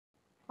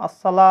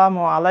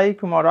Assalamu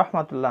alaikum wa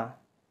rahmatullah.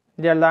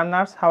 Dear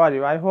learners, how are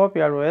you? I hope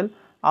you are well.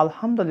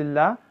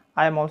 Alhamdulillah,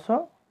 I am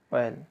also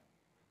well.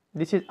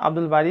 This is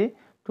Abdul Bari.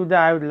 Today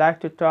I would like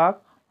to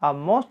talk a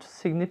most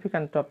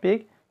significant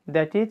topic,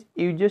 that is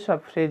uses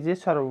of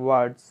phrases or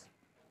words.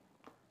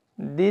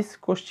 This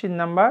question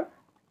number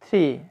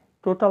 3,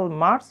 total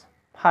marks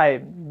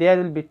 5. There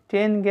will be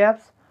 10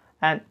 gaps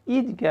and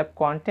each gap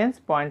contains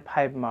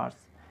 0.5 marks.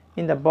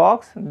 In the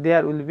box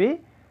there will be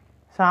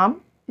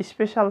some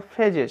special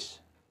phrases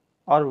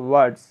or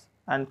words,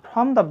 and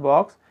from the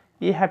box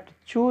you have to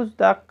choose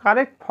the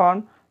correct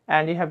form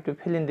and you have to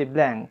fill in the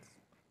blanks,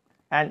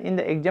 and in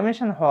the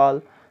examination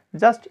hall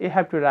just you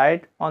have to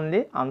write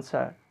only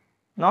answer,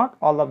 not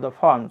all of the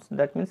forms,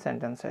 that means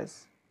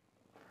sentences.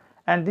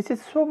 And this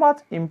is so much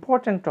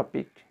important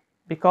topic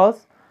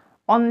because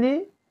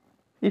only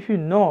if you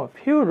know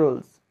few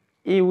rules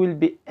you will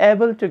be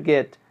able to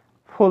get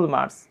full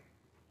marks.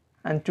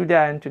 And today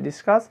I am to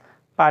discuss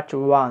part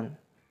 1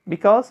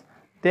 because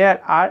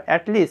there are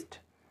at least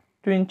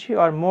 20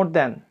 or more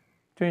than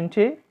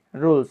 20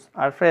 rules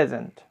are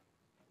present,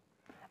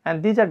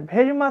 and these are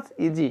very much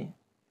easy.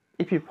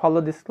 If you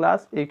follow this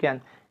class you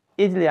can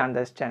easily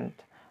understand,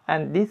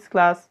 and this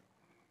class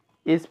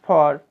is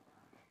for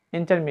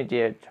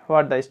intermediate.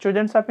 For the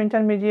students of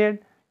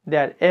intermediate,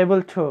 they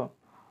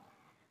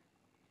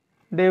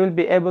will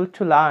be able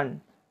to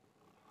learn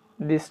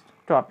this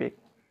topic.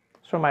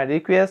 So my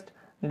request,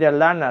 dear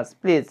learners,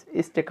 please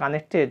stay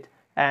connected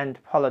and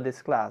follow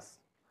this class.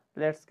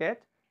 Let's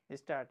get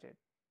started.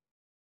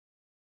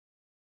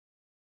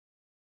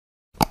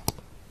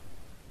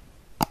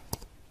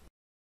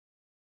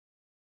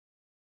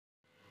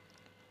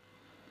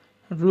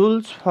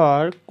 Rules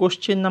for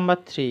question number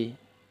 3.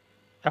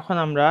 এখন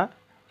আমরা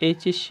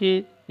HSC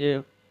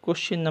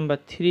question number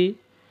 3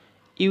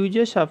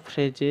 uses of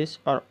phrases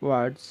or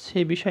words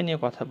সেই বিষয় নিয়ে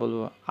কথা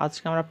বলবো।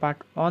 আজকে আমরা part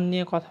 1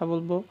 নিয়ে কথা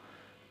বলবো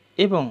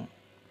এবং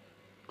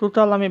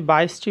টোটাল আমি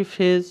 22টি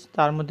ফ্রেজ,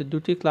 তার মধ্যে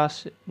 2টি ক্লাস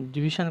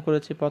ডিভিশন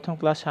করেছি। প্রথম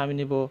ক্লাসে আমি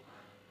নেব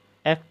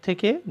 1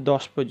 থেকে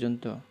 10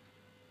 পর্যন্ত,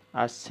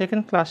 আর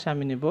সেকেন্ড ক্লাসে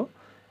আমি নেব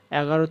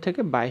 11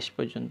 থেকে 22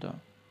 পর্যন্ত।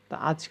 তো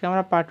আজকে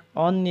আমরা পার্ট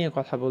 1 নিয়ে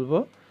কথা বলবো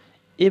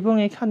এবং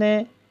এখানে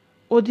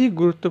অধিক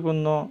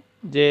গুরুত্বপূর্ণ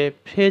যে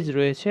ফ্রেজ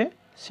রয়েছে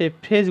সেই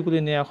ফ্রেজগুলি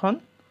নিয়ে এখন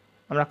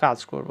আমরা কাজ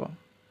করব।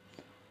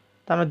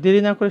 তা আমরা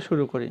দেরি না করে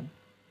শুরু করি।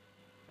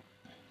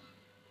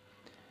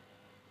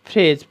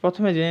 ফ্রেজ,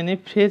 প্রথমে জেনে নিই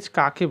ফ্রেজ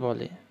কাকে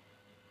বলে।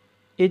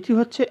 এটি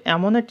হচ্ছে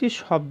এমন একটি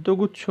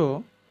শব্দগুচ্ছ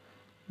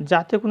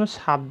যাতে কোনো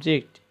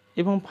সাবজেক্ট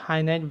এবং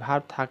ফাইনাইট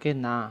ভার্ব থাকে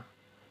না,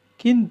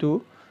 কিন্তু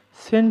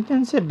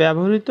সেন্টেন্সে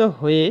ব্যবহৃত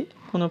হয়ে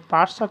কোনো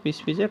পার্টস অফ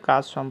স্পিচের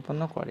কাজ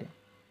সম্পন্ন করে।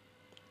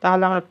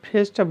 তাহলে আমরা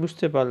ফ্রেজটা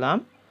বুঝতে পারলাম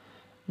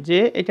যে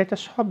এটা একটা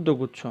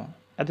শব্দগুচ্ছ,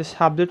 এতে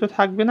সাবজেক্টও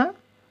থাকবে না,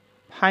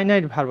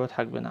 ফাইনাইট ভার্বও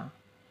থাকবে না,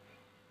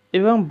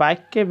 এবং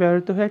বাক্যে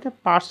ব্যবহৃত হয়ে একটা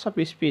পার্টস অফ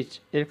স্পিচ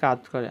এর কাজ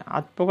করে।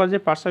 8 প্রকার যে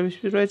পার্টস অফ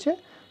স্পিচ রয়েছে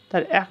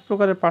তার 1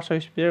 প্রকারের পার্টস অফ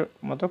স্পিচের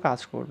মতো কাজ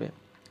করবে।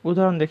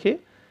 উদাহরণ দেখি,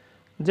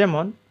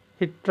 যেমন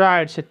হি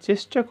ট্রাইড, সে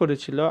চেষ্টা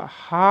করেছিল,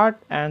 heart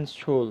and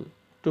soul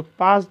to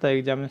pass the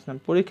examination,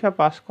 পরীক্ষা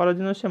পাস করার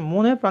জন্য সে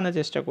মনে প্রাণে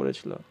চেষ্টা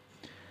করেছিল।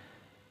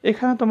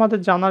 এখানে তোমাদের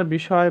জানার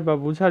বিষয় বা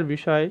বোঝার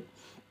বিষয়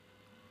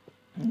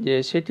যে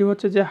সেটি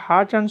হচ্ছে যে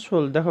হার্ট অ্যান্ড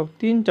সোল, দেখো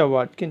 3টা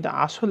ওয়ার্ড, কিন্তু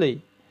আসলেই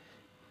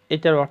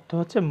এটার অর্থ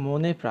হচ্ছে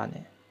মনে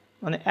প্রাণে,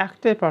 মানে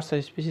একটাই পার্টস অফ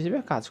স্পিচ হিসেবে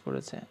কাজ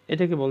করেছে।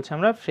 এটাকে বলছে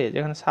আমরা ফ্রেজ।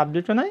 এখানে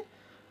সাবজেক্টও নাই,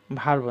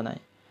 ভার্বও নাই।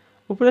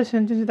 উপরের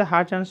সেন্টেন্সে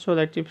হার্ট অ্যান্ড সোল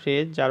একটি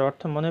ফ্রেজ যার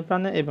অর্থ মনে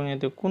প্রাণে এবং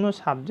এতে কোনো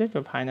সাবজেক্ট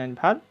বা ফাইনাইট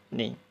ভার্ব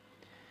নেই।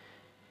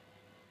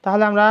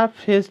 তাহলে আমরা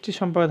ফ্রেজটি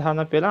সম্পর্কে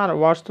ধারণা পেলাম। আর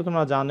ওয়ার্ডস তো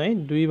তোমরা জানোই,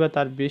 2 বা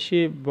তার বেশি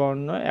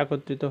বর্ণ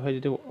একত্রিত হয়ে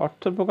যদি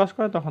অর্থ প্রকাশ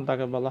করে তখন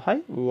তাকে বলা হয়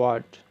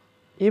ওয়ার্ড।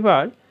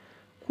 এবার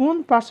কোন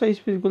পার্টস অফ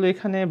স্পিচগুলো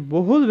এখানে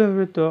বহুল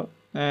ব্যবহৃত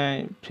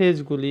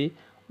ফ্রেজগুলি,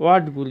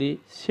 ওয়ার্ডগুলি,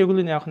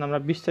 সেগুলি নিয়ে এখন আমরা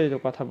বিস্তারিত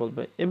কথা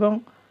বলবো এবং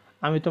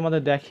আমি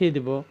তোমাদের দেখিয়ে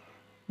দেব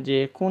যে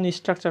কোন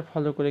স্ট্রাকচার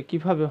ফলো করে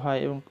কিভাবে হয়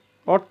এবং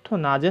অর্থ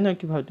না জেনেও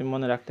কীভাবে তুমি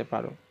মনে রাখতে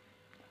পারো।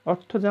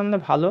 অর্থ জানলে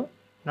ভালো,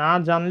 না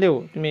জানলেও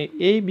তুমি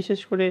এই বিশেষ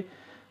করে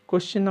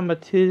কোশ্চেন নাম্বার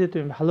 3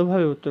 তুমি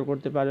ভালোভাবে উত্তর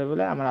করতে পারবে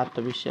বলে আমার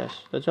আত্মবিশ্বাস।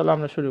 তো চলো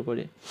আমরা শুরু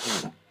করি।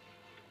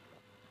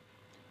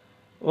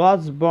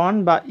 ওয়াজ বর্ন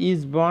বা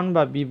ইজ বর্ন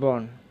বা বি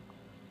বর্ন,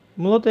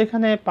 মূলত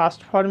এখানে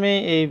পাস্ট ফর্মে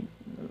এই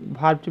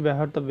ভার্বটি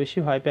ব্যবহৃত বেশি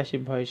হয় প্যাসিভ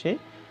ভয়েসে।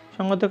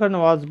 সঙ্গত কারণে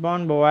ওয়াজ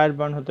বর্ন বা ওয়ার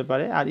বর্ন হতে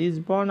পারে। আর is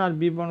born R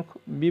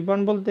B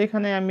born বলতে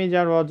এখানে আমি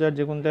যার ওয়াজ আর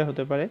যে কোনটাই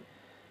হতে পারে।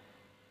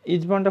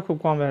 ইজ বর্নটা খুব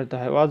কম ব্যবহৃত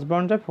হয়, ওয়াজ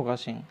বর্নটা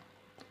ফোকাসিং।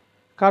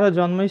 কারো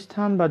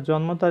জন্মস্থান বা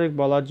জন্ম তারিখ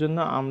বলার জন্য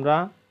আমরা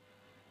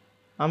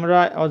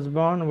ওয়াজ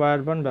বর্ন, ওয়ার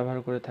বর্ন ব্যবহার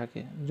করে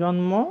থাকি।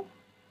 জন্ম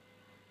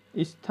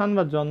স্থান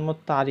বা জন্ম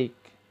তারিখ,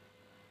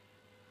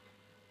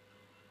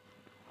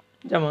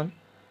 যেমন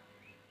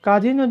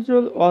Kazi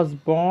Nazrul was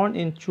born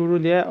in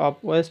Churulia of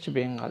West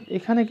Bengal.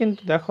 এখানে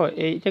কিন্তু দেখো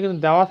এইটা কিন্তু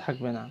দেওয়া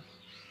থাকবে না,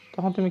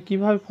 তখন তুমি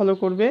কিভাবে ফলো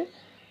করবে?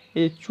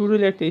 এই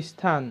চুরুলিয়া একটি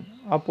স্থান,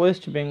 অফ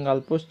ওয়েস্ট বেঙ্গল,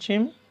 পশ্চিম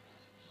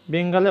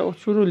বেঙ্গলে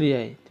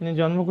চুরুলিয়ায় তিনি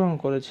জন্মগ্রহণ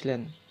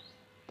করেছিলেন।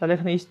 তাহলে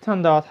এখানে স্থান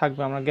দেওয়া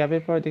থাকবে, আমরা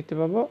গ্যাপের পরে দেখতে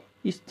পাবো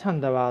স্থান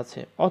দেওয়া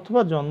আছে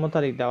অথবা জন্ম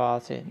তারিখ দেওয়া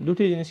আছে।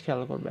 দুটি জিনিস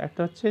খেয়াল করবে, একটা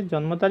হচ্ছে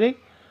জন্ম তারিখ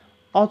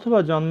অথবা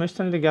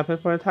জন্মস্থান যদি গ্যাপের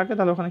পরে থাকে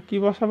তাহলে ওখানে কি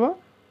বসাবো,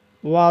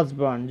 ওয়াজ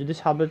বর্ন। যদি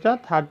সাবজেক্টটা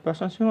থার্ড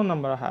পারসন সিঙ্গুলার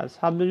নাম্বার হয়,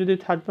 সাবজেক্ট যদি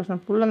থার্ড পারসন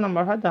প্লুরাল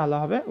নাম্বার হয় তাহলে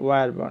হবে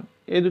ওয়ার বর্ন।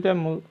 এই দুটাই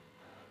মূল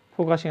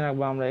ফোকাসিং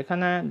রাখবো আমরা।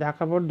 এখানে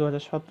ঢাকা বোর্ড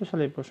 2017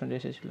 সালে এই প্রশ্নটি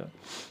এসেছিল।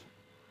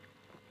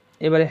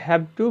 এবারে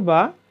হ্যাভ টু বা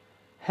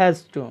হ্যাজ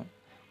টু।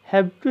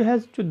 হ্যাভ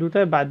টু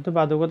দুটাই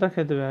বাধ্যবাধকতার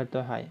ক্ষেত্রে ব্যবহৃত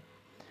হয়।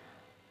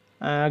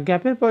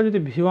 গ্যাপের পরে যদি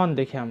V1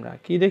 দেখি, আমরা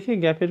কি দেখি,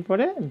 গ্যাপের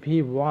পরে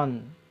V1,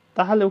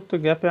 তাহলে উক্ত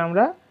গ্যাপে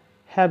আমরা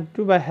হ্যাভ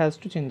টু বা হ্যাজ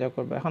টু চিন্তা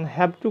করবো। এখন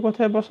হ্যাভ টু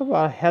কোথায় বসাবো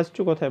আর হ্যাজ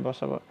টু কোথায়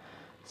বসাবো?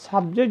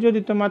 সাবজেক্ট যদি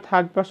তোমার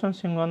থার্ড পারসন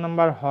সিঙ্গুলার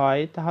নাম্বার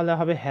হয় তাহলে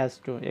হবে হ্যাজ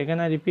টু।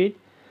 এখানে রিপিট,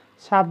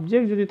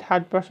 সাবজেক্ট যদি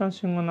থার্ড পারসন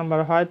সিঙ্গুলার নাম্বার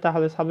হয়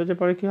তাহলে সাবজেক্টের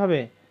পরে কি হবে,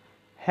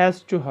 হ্যাজ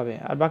টু হবে,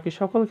 আর বাকি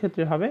সকল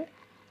ক্ষেত্রে হবে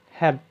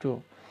হ্যাভ টু।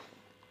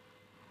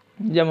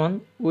 যেমন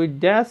we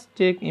dash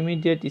take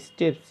immediate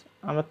steps,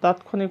 আমরা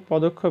তাৎক্ষণিক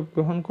পদক্ষেপ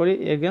গ্রহণ করি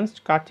against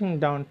cutting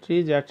down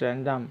trees at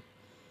random,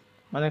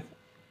 মানে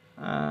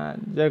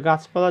যে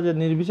গাছপালা যে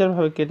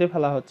নির্বিচারভাবে কেটে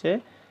ফেলা হচ্ছে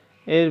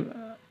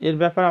এর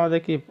ব্যাপারে আমাদের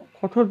কি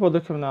কঠোর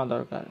পদক্ষেপ নেওয়া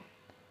দরকার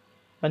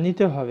বা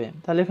নিতে হবে।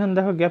 তাহলে এখানে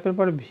দেখো গ্যাপের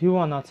পরে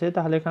V1 আছে,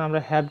 তাহলে এখানে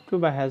আমরা হ্যাভ টু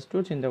বা হ্যাজ টু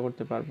চিন্তা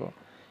করতে পারবো।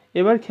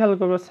 এবার খেয়াল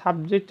করবো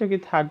সাবজেক্টটা কি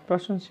থার্ড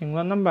পারসন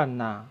সিঙ্গুলার নাম্বার,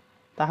 না,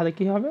 তাহলে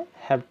কি হবে,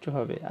 হ্যাভ টু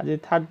হবে। আর যদি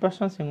থার্ড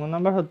পারসন সিঙ্গুলার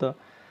নাম্বার হতো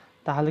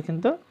তাহলে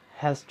কিন্তু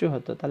হ্যাজ টু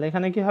হতো। তাহলে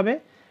এখানে কি হবে,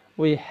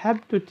 we have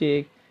to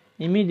take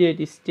immediate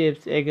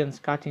steps against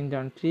cutting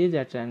down trees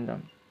at random.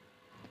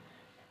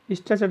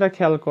 স্ট্রাকচারটা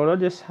খেয়াল করো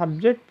যে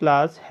সাবজেক্ট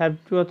প্লাস হ্যাভ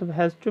টু অথবা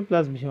হ্যাজ টু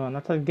প্লাস V1,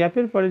 অর্থাৎ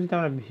গ্যাপের পরে যদি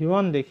আমরা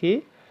V1 দেখি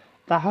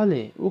তাহলে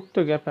উক্ত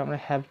গ্যাপে আমরা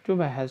হ্যাভ টু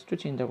বা হ্যাজ টু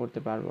চিন্তা করতে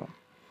পারবো।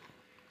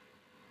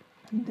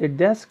 They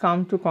dash come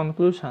to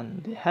conclusion,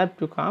 they have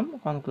to come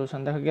conclusion,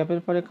 দেখো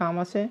গ্যাপের পরে কাম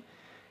আছে,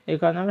 এই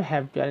কারণে আমরা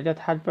হ্যাভ টু, আর এটা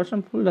থার্ড পারসন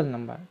প্লুরাল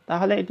নাম্বার।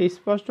 তাহলে এটা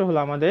স্পষ্ট হলো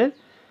আমাদের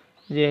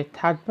যে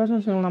থার্ড পারসন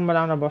সিঙ্গুলার নাম্বারে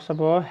আমরা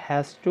বসাবো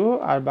হ্যাজ টু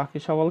আর বাকি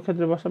সকল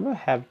ক্ষেত্রে বসাবো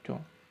হ্যাভ টু।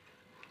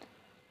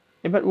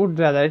 এবার উড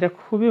রাদার, এটা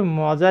খুবই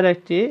মজার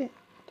একটি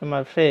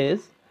তোমার ফ্রেজ।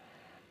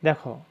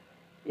 দেখো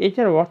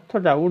এটার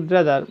অর্থটা উড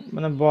রাদার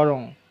মানে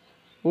বরং।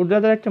 উড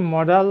রাদার একটি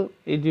মডাল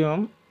ইডিয়ম,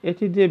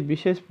 এটি দিয়ে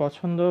বিশেষ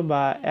পছন্দ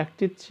বা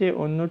একটির চেয়ে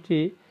অন্যটি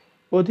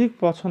অধিক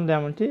পছন্দ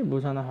এমনটি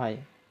বোঝানো হয়।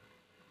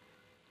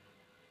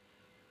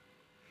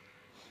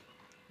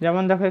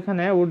 যেমন দেখো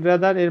এখানে উড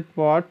রাদার এর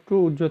পর টু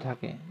উজ্জ্ব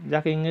থাকে,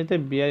 যাকে ইংরেজিতে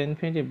বিয়ার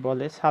ইনফিনিটিভ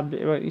বলে।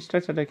 সাবজেক্ট, এবার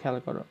স্ট্রাকচারটা খেয়াল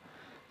করো,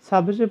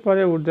 সাবজেক্টের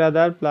পরে would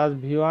rather plus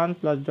V1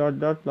 plus dot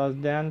dot plus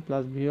then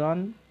plus V1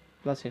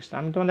 plus extra.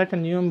 আমি তোমাদের একটা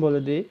নিয়ম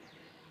বলে দিই,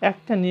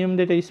 একটা নিয়ম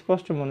দিয়ে এটা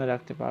স্পষ্ট মনে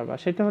রাখতে পারবা,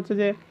 সেটা হচ্ছে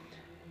যে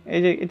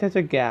এই যে এটা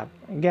হচ্ছে গ্যাপ,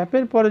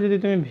 গ্যাপের পরে যদি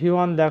তুমি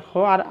V1 দেখো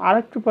আর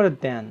আরেকটু পরে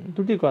দেন,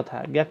 দুটি কথা,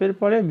 গ্যাপের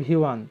পরে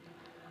V1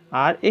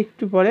 আর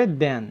একটু পরে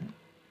দেন,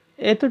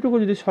 এতটুকু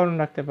যদি স্মরণ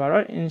রাখতে পারো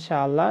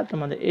ইনশাআল্লাহ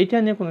তোমাদের এইটা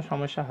নিয়ে কোনো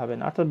সমস্যা হবে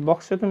না। অর্থাৎ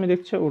বক্সে তুমি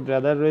দেখছো উড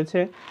রাদার রয়েছে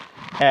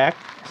এক,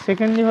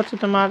 সেকেন্ডলি হচ্ছে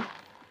তোমার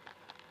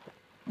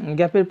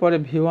গ্যাপের পরে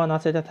V1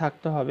 আছে, এটা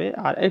থাকতে হবে,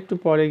 আর একটু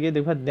পরে গিয়ে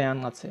দেখবা দেন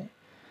আছে।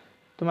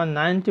 তোমার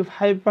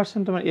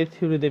 95% তোমার এই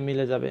থিওরি দিয়ে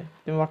মিলে যাবে,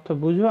 তুমি অর্থ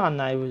বুঝো আর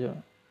নাই বুঝো।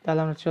 তাহলে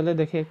আমরা চলে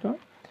দেখি একটু,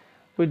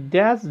 উই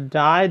ড্যাশ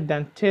ডাই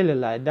দেন টেল এ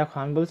লাই। দেখো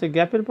আমি বলছি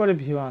গ্যাপের পরে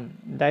V1,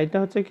 ডাইটা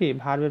হচ্ছে কি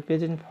ভার্বের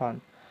প্রেজেন্ট ফর্ম,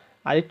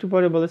 আর একটু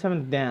পরে বলেছে আমি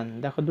দেন,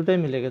 দেখো দুটাই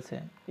মিলে গেছে।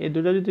 এই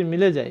দুটো যদি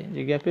মিলে যায়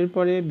যে গ্যাপের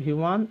পরে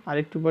V1 আর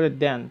একটু পরে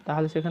দেন,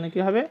 তাহলে সেখানে কি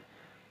হবে,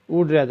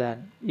 would rather,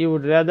 you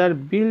would rather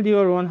build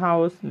your own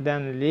house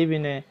then live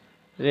in a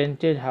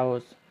rented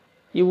house.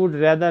 You would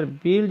rather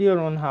build your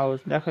own house,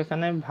 দেখো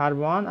এখানে ভার্ব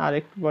 1 আর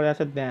একটু পরে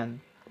আছে দেন,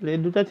 তাহলে এই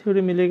দুটা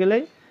থিওরি মিলে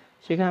গেলেই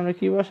সেখানে আমরা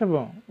কি বসাবো,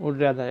 উড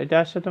রাদার। এটা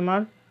আসছে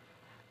তোমার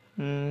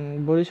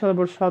বরিশাল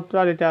বোর্ড 17,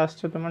 আর এটা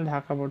আসছে তোমার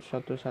ঢাকা বোর্ড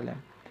 17 সালে।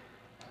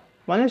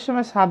 অনেক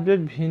সময়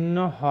সাবজেক্ট ভিন্ন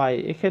হয়,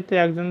 এক্ষেত্রে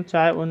একজন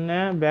চায় অন্য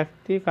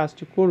ব্যক্তি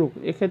কাজটি করুক,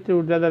 এক্ষেত্রে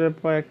উড রাদারের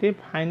পর একটি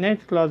ফাইনাইট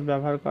ক্লজ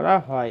ব্যবহার করা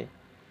হয়।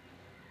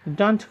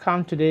 Don't come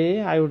today,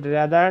 I would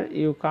rather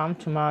you come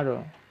tomorrow.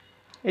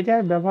 এটা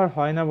ব্যবহার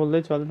হয় না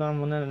বললেই চলে, তোমার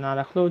মনে না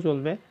রাখলেও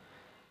চলবে,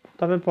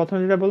 তবে প্রথমে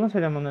যেটা বললাম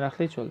সেটা মনে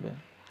রাখলেই চলবে।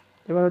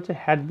 এবার হচ্ছে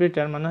হ্যাড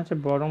বেটার, মানে হচ্ছে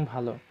বরং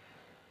ভালো।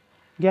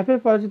 গ্যাপের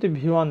পরে যদি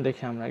V1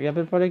 দেখি আমরা,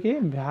 গ্যাপের পরে কি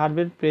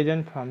ভার্বের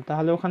প্রেজেন্ট ফর্ম,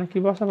 তাহলে ওখানে কি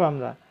বসাবো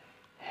আমরা,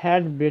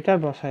 হ্যাড বেটার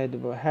বসাই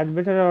দেবো। হ্যাড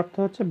বেটারের অর্থ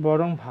হচ্ছে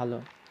বরং ভালো।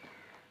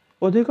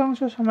 অধিকাংশ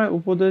সময়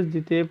উপদেশ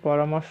দিতে,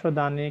 পরামর্শ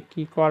দানে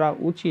কি করা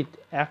উচিত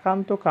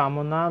একান্ত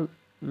কামনা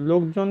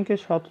লোকজনকে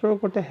সতর্ক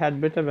করতে হ্যাড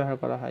বেটার ব্যবহার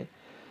করা হয়।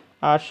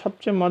 আর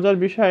সবচেয়ে মজার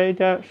বিষয়,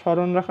 এটা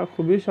স্মরণ রাখা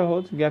খুবই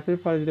সহজ, গ্যাপের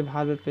পরে যদি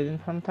ভার্বের প্রেজেন্ট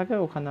ফর্ম থাকে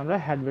ওখানে আমরা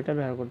হ্যাড বেটার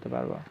ব্যবহার করতে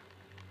পারবো।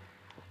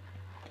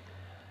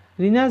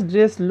 Rina's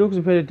dress looks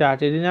very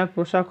dirty, রিনার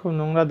পোশাক খুব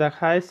নোংরা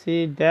দেখায়। C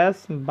dash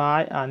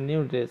by R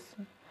new dress,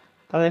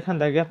 তাহলে এখানে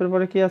দেখ গ্যাপের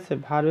পরে কি আছে,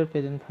 ভার্বের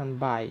প্রেজেন্ট ফর্ম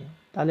বাই,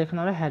 তাহলে এখানে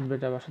আমরা হ্যাড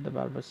বেটার বসাতে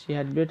পারবো। সি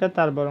হ্যাড বেটার,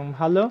 তার বরং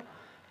ভালো,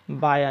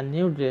 বাই আর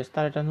নিউ ড্রেস,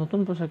 তার এটা নতুন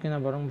পোশাক কিনা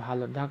বরং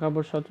ভালো। ঢাকা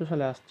বোর্ড 17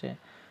 সালে আসছে।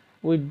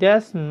 We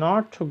dash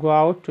not go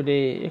out today.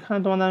 এখানে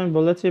তোমাদের আমি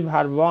বলেছি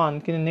ভার্ব ওয়ান,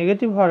 কিন্তু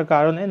নেগেটিভ হওয়ার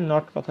কারণে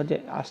নট কথাটি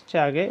আসছে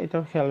আগে,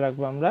 এটাও খেয়াল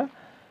রাখবো আমরা,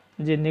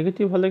 যে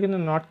নেগেটিভ হলে কিন্তু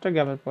নটটা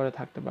গ্যাপের পরে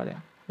থাকতে পারে।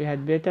 We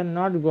had better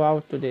not go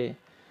out today,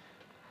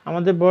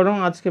 আমাদের বরং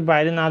আজকে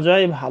বাইরে না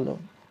যাওয়াই ভালো।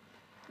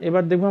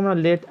 এবার দেখবো আমরা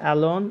লেট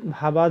অ্যালোন,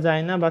 ভাবা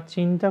যায় না বা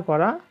চিন্তা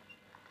করা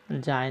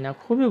যায় না।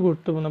 খুবই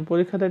গুরুত্বপূর্ণ,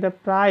 পরীক্ষাতে এটা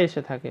প্রায়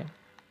এসে থাকে,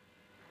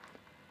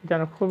 এটা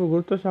আমরা খুবই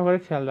গুরুত্ব সহকারে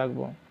খেয়াল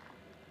রাখবো।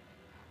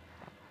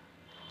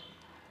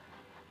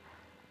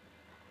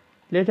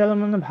 লেট অ্যালোন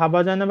মানে ভাবা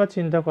যায় না বা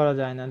চিন্তা করা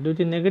যায় না।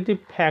 দুটি নেগেটিভ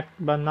ফ্যাক্ট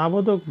বা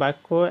নাবোধক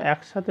বাক্য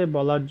একসাথে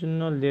বলার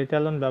জন্য লেট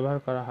অ্যালোন ব্যবহার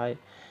করা হয়।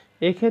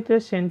 এক্ষেত্রে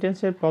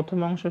সেন্টেন্সের প্রথম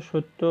অংশ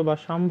সত্য বা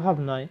সম্ভব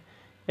নয়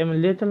এবং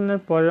লেট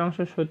অ্যালোনের পরের অংশ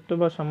সত্য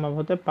বা সম্ভব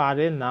হতে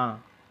পারে না।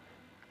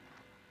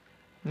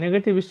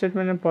 নেগেটিভ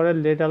স্টেটমেন্টের পরে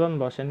লেট অ্যালোন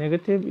বসে,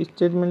 নেগেটিভ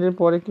স্টেটমেন্টের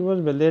পরে কি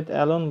বসবে? লেট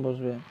অ্যালোন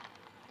বসবে।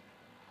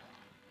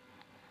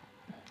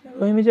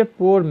 রহিম ইজ এ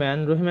পুয়ার ম্যান,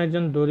 রহিম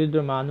একজন দরিদ্র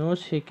মানুষ।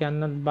 He can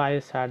not by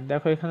A shirt,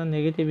 দেখো এখানে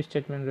নেগেটিভ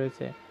স্টেটমেন্ট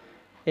রয়েছে,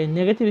 এই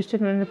নেগেটিভ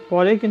স্টেটমেন্টের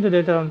পরে কিন্তু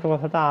লেট অ্যালোনের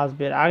কথাটা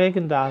আসবে, আগে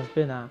কিন্তু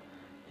আসবে না।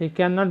 He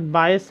can not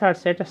by A shirt,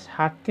 সে একটা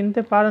শার্ট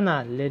কিনতে পারে না।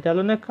 লেট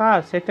অ্যালোনের কার?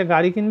 সে একটা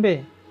গাড়ি কিনবে।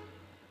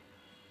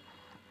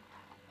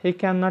 He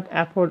can not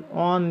afford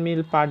one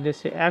mill per day,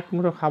 সে এক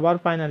মুঠো খাবার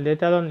পায় না। লেট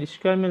অ্যালোন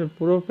স্কোয়ার মিল,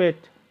 পুরো পেট,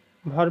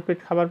 ভরপেট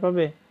খাবার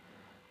পাবে।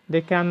 They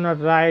can not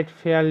right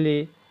fairly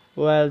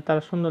well,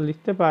 তারা সুন্দর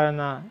লিখতে পারে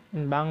না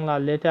in Bangla.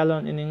 Let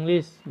alone in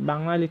English,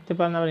 বাংলায় লিখতে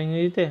পারে না আবার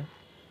ইংরেজিতে।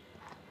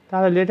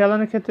 তাহলে লেট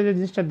অ্যালোনের ক্ষেত্রে যে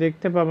জিনিসটা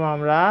দেখতে পাবো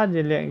আমরা,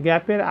 যে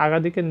গ্যাপের আগা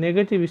দিকে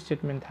নেগেটিভ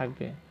স্টেটমেন্ট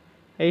থাকবে।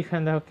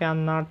 এইখানে দেখো ক্যান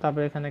নট,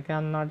 তারপরে এখানে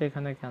ক্যান নট,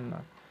 এখানে ক্যান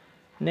নট,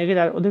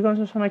 নেগেটিভ। আর অধিকাংশ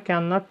সময়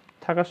ক্যান নট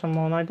থাকার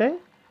সম্ভাবনাটাই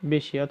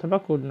বেশি, অথবা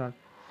কুড নট।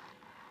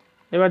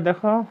 এবার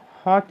দেখো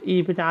হট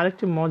ইফ, এটা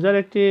আরেকটি মজার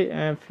একটি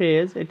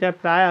ফ্রেজ, এটা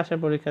প্রায় আসে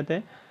পরীক্ষাতে।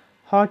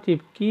 হট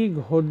ইফ, কি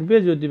ঘটবে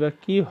যদি বা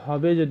কি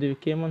হবে যদি,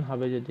 কেমন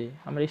হবে যদি।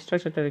 আমরা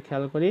স্ট্রাকচারটা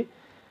খেয়াল করি,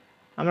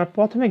 আমরা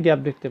প্রথমে গ্যাপ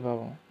দেখতে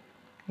পাবো,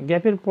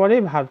 গ্যাপের পরে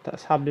ভার্ব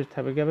সাবজেক্ট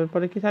থাকবে, গ্যাপের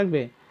পরে কি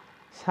থাকবে?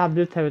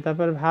 সাবজেক্ট থাকবে,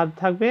 তারপরে ভার্ব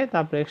থাকবে,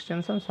 তারপরে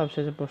এক্সটেনশন,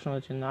 সবশেষে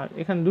প্রশ্নবোধক চিহ্ন। আর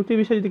এখানে দুটি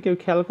বিষয় যদি কেউ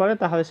খেয়াল করে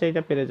তাহলে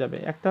সেইটা পেরে যাবে।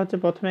 একটা হচ্ছে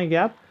প্রথমে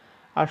গ্যাপ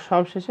আর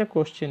সবশেষে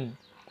কোশ্চিন,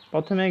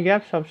 প্রথমে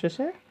গ্যাপ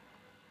সবশেষে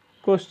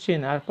কোশ্চিন,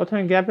 আর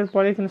প্রথমে গ্যাপের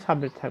পরে কিন্তু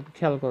সাবজেক্ট থাকবে,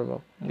 খেয়াল করবো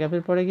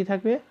গ্যাপের পরে কি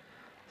থাকবে?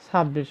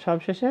 সাবজেক্ট,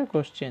 সবশেষে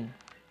কোশ্চিন।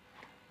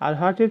 আর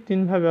হট ইফ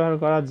তিনভাবে ব্যবহার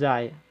করা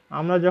যায়।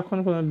 আমরা যখন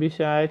কোনো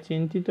বিষয়ে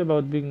চিন্তিত বা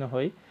উদ্বিগ্ন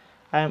হই,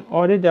 I am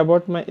worried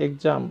about my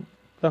exam,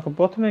 দেখো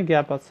প্রথমে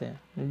গ্যাপ আছে,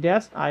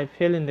 dash I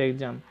fail in the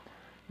exam,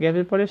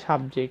 গ্যাপের পরে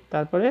সাবজেক্ট,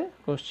 তারপরে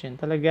কোশ্চেন।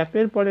 তাহলে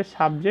গ্যাপের পরে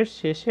সাবজেক্ট,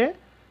 শেষে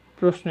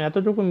প্রশ্ন,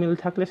 এতটুকু মিল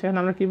থাকলে সেখানে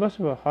আমরা কি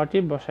বসাবো? হট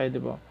ইফ বসাই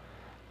দেব।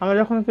 আমরা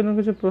যখন কোনো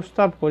কিছু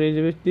প্রস্তাব করি,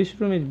 যে this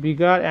room is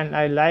bigger and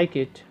I like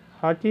it,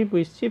 hot if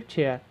we shift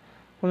here,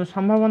 কোনো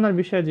সম্ভাবনার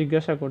বিষয়ে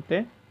জিজ্ঞাসা করতে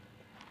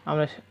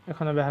আমরা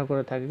এখানে ব্যবহার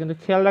করে থাকি। কিন্তু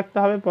খেয়াল রাখতে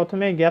হবে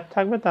প্রথমে গ্যাপ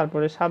থাকবে,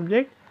 তারপরে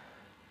সাবজেক্ট,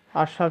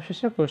 আর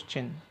সবশেষে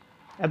কোশ্চেন।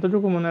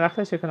 এতটুকু মনে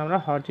রাখলে সেখানে আমরা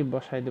হট ইফ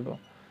বসাই দেব।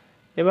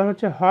 এবার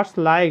হচ্ছে হটস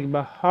লাইক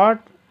বা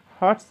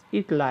হটস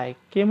ইট লাইক,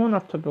 কেমন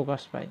অর্থ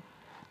প্রকাশ পায়।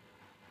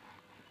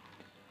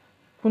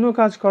 কোনো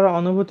কাজ করা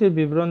অনুভূতির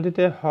বিবরণ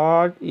দিতে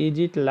হট ইজ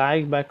ইট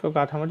লাইক বাক্য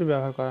কাঠামোটি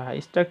ব্যবহার করা হয়।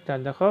 স্ট্রাকচার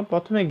দেখো,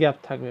 প্রথমে গ্যাপ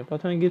থাকবে,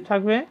 প্রথমে গিফট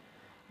থাকবে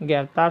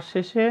গ্যাপ, তার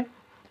শেষে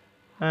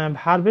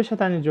ভার্বের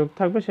সাথে আনি যোগ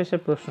থাকবে, শেষে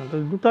প্রশ্ন। তো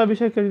দুটো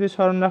বিষয়কে যদি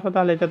স্মরণ রাখো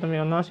তাহলে এটা তুমি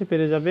অনায়াসে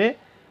পেরে যাবে।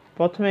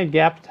 প্রথমে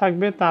গ্যাপ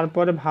থাকবে,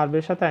 তারপরে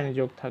ভার্বের সাথে আইনি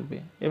যোগ থাকবে,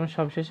 এবং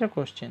সবশেষে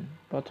কোশ্চেন।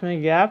 প্রথমে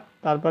গ্যাপ,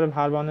 তারপরে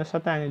ভার্ব অনের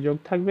সাথে আইনি যোগ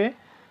থাকবে,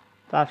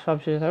 তার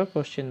সবশেষে থাকবে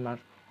কোশ্চেন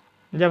মার্ক।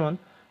 যেমন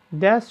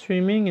দ্যাশ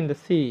swimming in the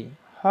sea,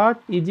 what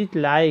is it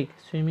like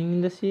swimming in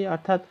the sea,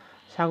 অর্থাৎ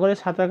সাগরে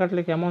সাঁতার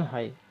কাটলে কেমন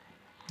হয়।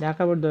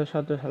 ঢাকা বোর্ড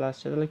 2017 সালে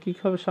আসছে। তাহলে কী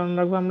হবে স্মরণ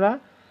রাখবো আমরা?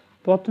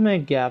 প্রথমে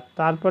গ্যাপ,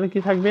 তারপরে কি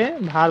থাকবে?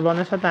 ভার্ব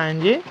অনের সাথে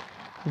আইনজি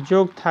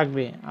যোগ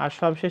থাকবে, আর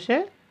সবশেষে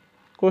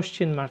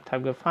কোশ্চেন মার্ক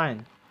থাকবে। ফাইন।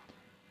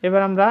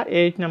 এবার আমরা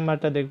 8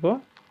 নাম্বারটা দেখব।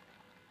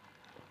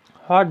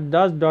 What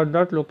does dot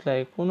dot look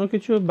like, কোনো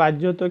কিছু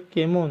বাহ্যত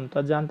কেমন তা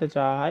জানতে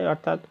চাওয়া হয়,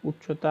 অর্থাৎ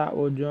উচ্চতা,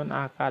 ওজন,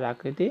 আকার,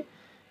 আকৃতি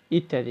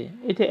ইত্যাদি।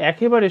 এটা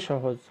একেবারে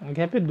সহজ।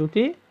 গ্যাপে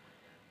দুটি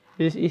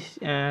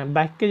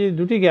বাক্যে যদি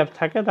দুটি গ্যাপ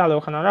থাকে তাহলে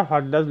ওখানে আমরা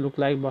হোয়াট ডাজ লুক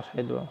লাইক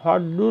বসাই দেবো।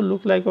 হোয়াট ডু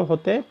লুক লাইকও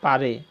হতে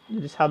পারে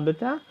যদি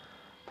সাবজেক্টটা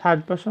থার্ড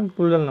পারসন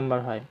প্লুরাল নাম্বার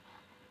হয়।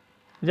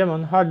 যেমন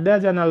what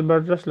does an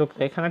Albertus look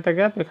like, এখানে একটা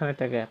গ্যাপ, এখানে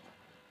একটা গ্যাপ,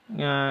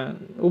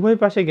 উভয়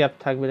পাশে গ্যাপ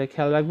থাকবে, এটা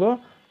খেয়াল রাখবো।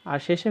 আর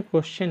শেষে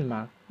কোশ্চেন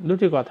মার্ক,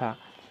 দুটি কথা,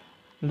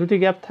 দুটি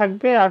গ্যাপ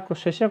থাকবে আর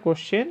শেষে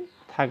কোশ্চেন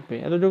থাকবে।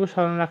 এতটুকু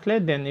স্মরণ রাখলে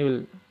দেন you will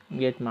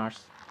get marks.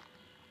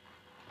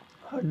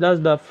 What does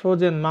the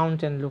frozen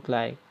mountain look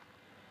like,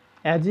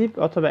 as if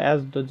অথবা অ্যাজ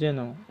দো, যেন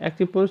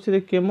একটি পরিস্থিতি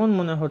কেমন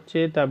মনে হচ্ছে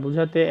তা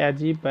বোঝাতে অ্যাজ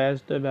ইফ বা অ্যাজ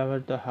দো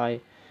ব্যবহৃত হয়।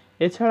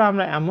 এছাড়া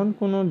আমরা এমন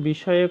কোনো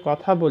বিষয়ে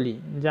কথা বলি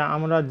যা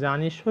আমরা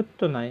জানি সত্য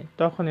নয়,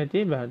 তখন এটি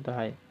ব্যবহৃত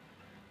হয়।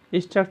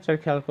 স্ট্রাকচার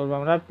খেয়াল করবো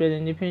আমরা,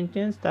 প্রেজেন্ট ইনডিফিনিট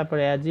টেন্স,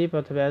 তারপরে অ্যাজ ইফ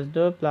অথবা as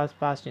though plus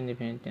past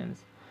indefinite tense.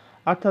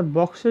 অর্থাৎ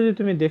বক্সে যদি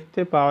তুমি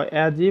দেখতে পাও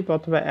অ্যাজ ইফ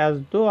অথবা অ্যাজ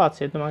দো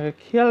আছে, তোমাকে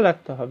খেয়াল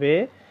রাখতে হবে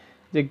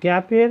যে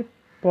গ্যাপের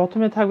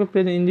প্রথমে থাকবে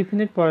প্রেজেন্ট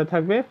ইনডিফিনিট, পরে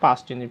থাকবে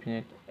পাস্ট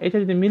ইনডিফিনিট। এটা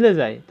যদি মিলে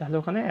যায় তাহলে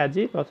ওখানে অ্যাজ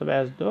ইফ অথবা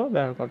অ্যাজ দো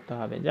ব্যবহার করতে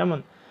হবে। যেমন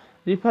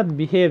রিফাত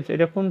বিহেভস,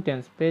 এটা কোন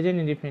টেন্স? Present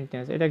indefinite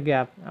tense. এটা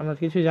গ্যাপ, আমরা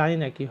কিছু জানি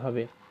না কি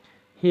হবে।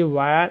 হি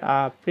ওয়ার আ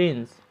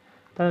প্রিন্স,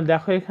 তাহলে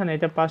দেখো এখানে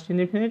এটা পাস্ট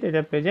ইনডিফিনিট,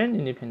 এটা প্রেজেন্ট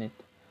ইনডিফিনিট।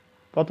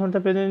 প্রথমটা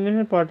প্রেজেন্ট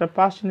ইনডিফিনিট, পরেরটা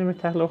পাস্ট ইনডিফিনিট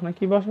থাকলে ওখানে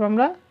কি বসাবো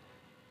আমরা?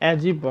 অ্যাজ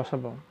ইফ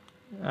বসাবো।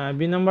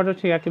 বি নম্বরটা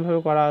ঠিক একইভাবে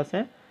করা আছে।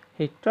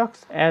 হি talks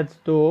as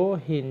though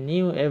he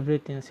knew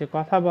everything, সে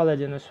কথা বলে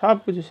যেন সব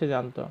কিছু সে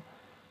জানতো।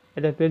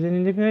 এটা প্রেজেন্ট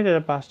ইনডিফিনিট,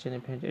 এটা পাস্ট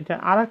ইনডিফিনিট। এটা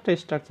আর একটা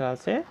স্ট্রাকচার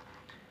আছে,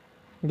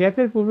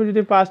 গ্যাপের পূর্বে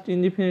যদি পাস্ট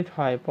ইনডিফিনিট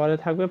হয় পরে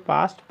থাকবে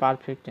পাস্ট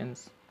পারফেক্ট টেন্স।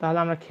 তাহলে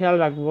আমরা খেয়াল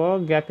রাখবো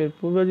গ্যাপের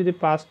পূর্বে যদি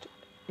পাস্ট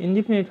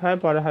ইনডিফিনিট হয়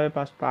পরে হবে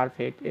পাস্ট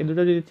পারফেক্ট। এই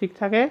দুটো যদি ঠিক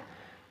থাকে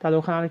তাহলে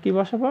ওখানে আমরা কী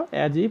বসাবো?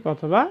 অ্যাজ ইফ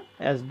অথবা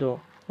অ্যাজ দো।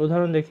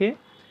 উদাহরণ দেখি,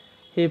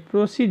 হি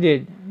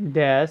proceeded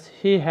dash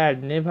he had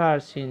never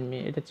seen me,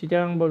 এটা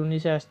চিটাগাং বলে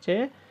নিচে আসছে।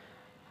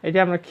 এটা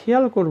আমরা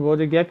খেয়াল করব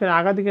যে গ্যাপের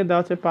আগা দিকে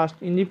দেওয়া আছে পাস্ট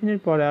ইনডিফিনিট,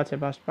 পরে আছে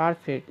পাস্ট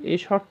পারফেক্ট। এই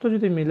শর্ত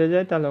যদি মিলে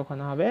যায় তাহলে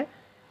ওখানে হবে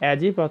অ্যাজ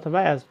ইফ অথবা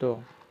অ্যাজ দো।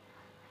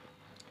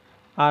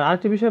 আর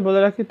আরেকটি বিষয় বলে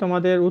রাখি,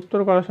 তোমাদের উত্তর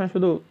করার সময়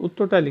শুধু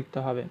উত্তরটাই লিখতে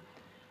হবে।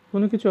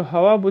 কোনো কিছু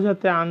হওয়া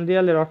বোঝাতে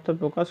আনরিয়ালের অর্থ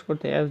প্রকাশ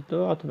করতে অ্যাজ দো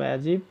অথবা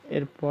অ্যাজ ইফ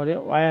এর পরে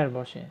ওয়ার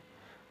বসে।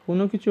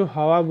 কোনো কিছু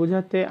হওয়া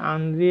বোঝাতে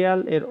আনরিয়াল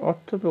এর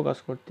অর্থ প্রকাশ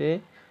করতে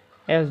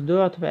অ্যাজ দো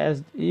অথবা অ্যাজ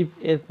ইফ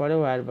এর পরে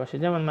ওয়ার বসে।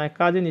 যেমন my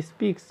cousin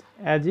speaks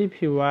as if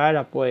he were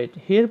a poet,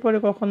 হি এর পরে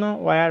কখনো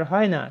ওয়ার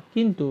হয় না,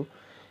 কিন্তু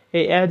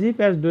এই অ্যাজ ইফ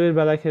অ্যাজ দো এর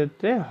বেলার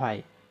ক্ষেত্রে হয়।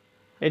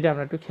 এটা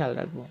আমরা একটু খেয়াল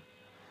রাখবো।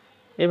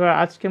 এবার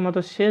আজকের মতো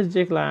শেষ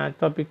যে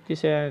টপিকটি,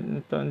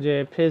 যে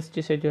ফ্রেজটি,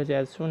 সেটি হচ্ছে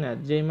অ্যাজ সুন অ্যাজ,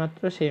 যেই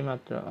মাত্র সেই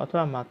মাত্র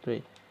অথবা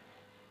মাত্রই।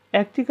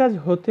 একটি কাজ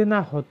হতে না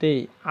হতেই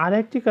আর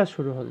একটি কাজ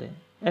শুরু হলে,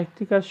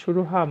 একটি কাজ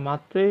শুরু হওয়া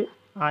মাত্রই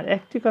আর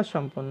একটি কাজ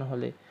সম্পন্ন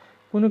হলে,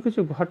 কোনো কিছু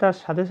ঘটার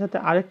সাথে সাথে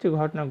আরেকটি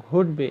ঘটনা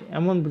ঘটবে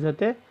এমন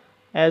বোঝাতে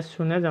অ্যাজ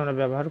সুন অ্যাজ আমরা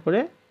ব্যবহার করে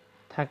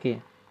থাকি।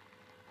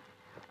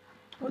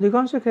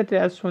 অধিকাংশ ক্ষেত্রে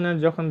অ্যাজ সুন অ্যাজ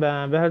যখন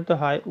ব্যবহৃত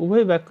হয়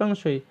উভয়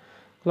বাক্যাংশই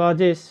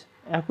ক্লজেস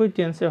একই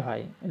টেন্সে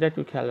হয়। এটা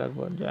একটু খেয়াল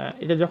রাখবো।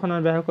 এটা যখন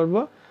আমরা ব্যবহার করব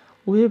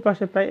উভয়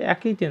পাশে প্রায়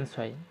একই টেন্স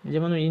হয়।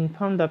 যেমন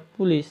inform the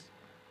police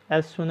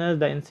as soon as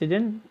the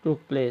incident took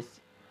place,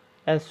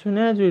 as soon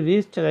as we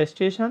reached the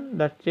station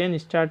the train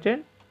started।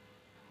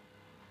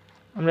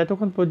 আমরা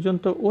এতক্ষণ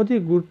পর্যন্ত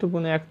অধিক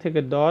গুরুত্বপূর্ণ 1 থেকে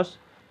 10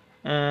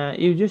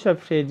 ইউজেস অফ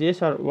ফ্রেজেস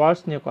আর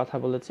ওয়ার্ডস নিয়ে কথা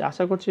বলেছি।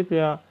 আশা করছি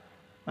প্রিয়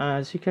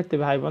শিক্ষার্থী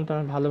ভাই বোন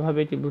তোমরা ভালোভাবে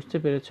এটি বুঝতে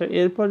পেরেছো।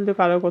 এরপর যদি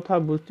কারো কোথাও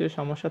বুঝতে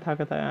সমস্যা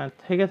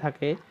থেকে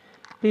থাকে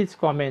please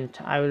comment,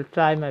 I will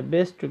try my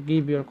best to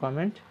give your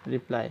comment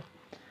reply.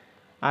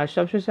 আর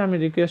সবশেষে আমি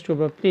রিকোয়েস্ট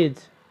করবো প্লিজ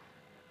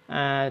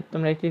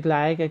তোমরা একটি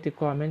লাইক একটি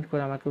কমেন্ট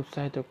করে আমাকে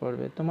উৎসাহিত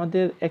করবে।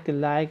 তোমাদের একটি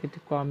লাইক একটি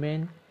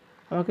কমেন্ট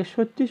আমাকে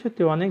সত্যি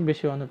সত্যি অনেক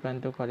বেশি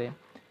অনুপ্রাণিত করে।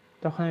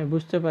 তখন আমি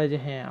বুঝতে পারি যে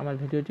হ্যাঁ আমার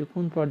ভিডিওটি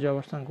কোন পর্যায়ে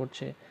অবস্থান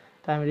করছে।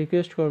 তাই আমি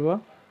রিকোয়েস্ট করব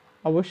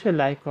অবশ্যই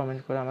লাইক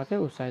কমেন্ট করে আমাকে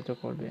উৎসাহিত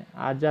করবে।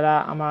 আর যারা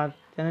আমার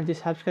চ্যানেলটি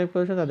সাবস্ক্রাইব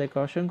করেছো তাদেরকে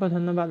অসংখ্য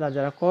ধন্যবাদ। আর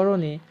যারা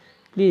করোনি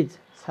please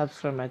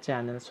subscribe my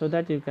channel so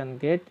that you can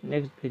get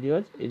next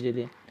videos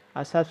easily.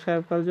 R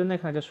subscribe করার জন্য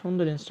এখানে একটা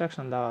সুন্দর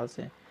ইনস্ট্রাকশন দেওয়া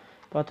আছে।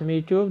 প্রথমে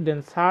ইউটিউব, দেন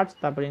সার্চ,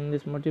 তারপর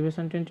ইংলিশ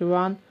মোটিভেশন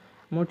 21।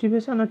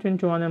 মোটিভেশন আর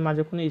 21-এর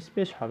মাঝে কোনো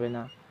স্পেস হবে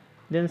না।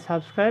 দেন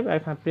সাবস্ক্রাইব,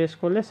 এখানে প্রেস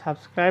করলে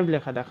সাবস্ক্রাইব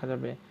লেখা দেখা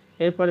যাবে।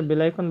 এরপরে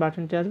বেল আইকন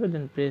বাটনটি আসবে,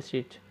 দেন প্রেস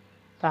ইট।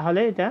 তাহলে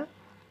এটা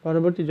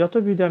পরবর্তী যত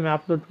ভিডিও আমি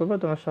আপলোড করবো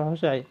তোমরা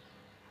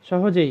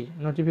সহজেই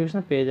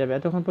নোটিফিকেশন পেয়ে যাবে।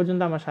 এতক্ষণ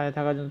পর্যন্ত আমার সাথে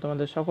থাকার জন্য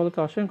তোমাদের সকলকে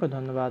অসংখ্য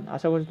ধন্যবাদ।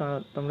 আশা করছি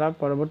তোমরা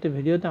পরবর্তী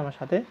ভিডিওতে আমার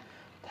সাথে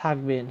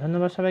থাকবে।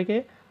 ধন্যবাদ সবাইকে।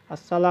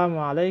 আসসালামু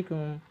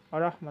আলাইকুম ওয়া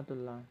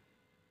রাহমাতুল্লাহ।